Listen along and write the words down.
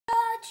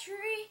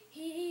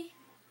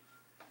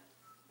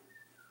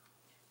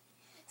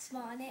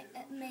Spawn it,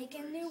 make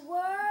a new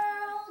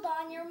world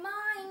on your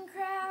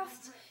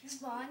Minecraft.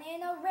 Spawn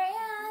in a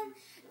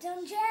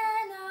random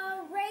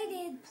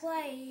generated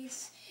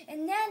place.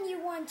 And then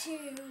you want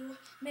to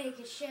make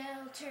a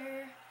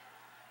shelter.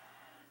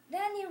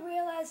 Then you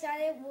realize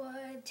that it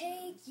would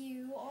take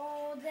you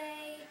all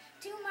day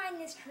to mine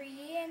this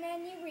tree. And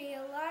then you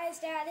realize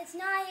that it's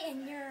night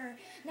and you're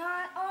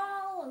not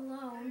all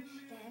alone.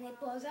 Then it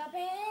blows up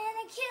and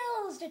it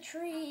kills the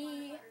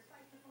tree.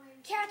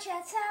 Catch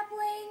that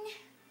sapling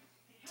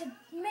to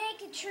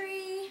make a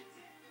tree.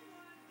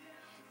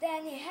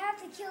 Then you have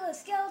to kill a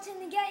skeleton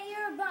to get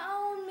your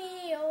bone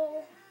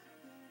meal.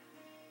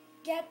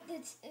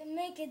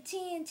 Make a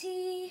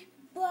TNT,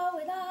 blow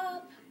it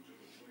up.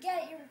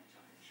 Get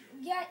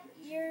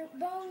your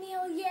bone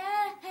meal,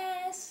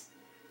 yes.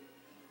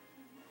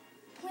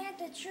 Plant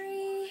the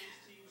tree.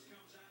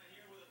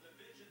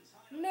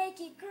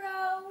 Make it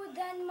grow,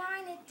 then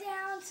mine it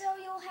down so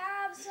you'll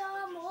have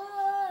some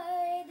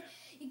wood.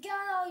 You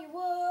got all your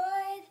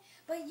wood,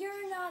 but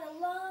you're not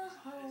alone.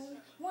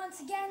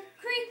 Once again,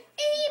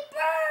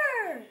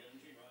 creeper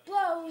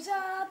blows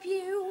up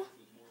you.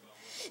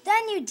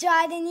 Then you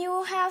died and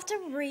you have to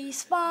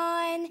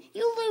respawn.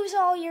 You lose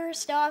all your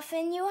stuff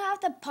and you have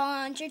to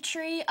punch a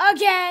tree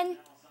again.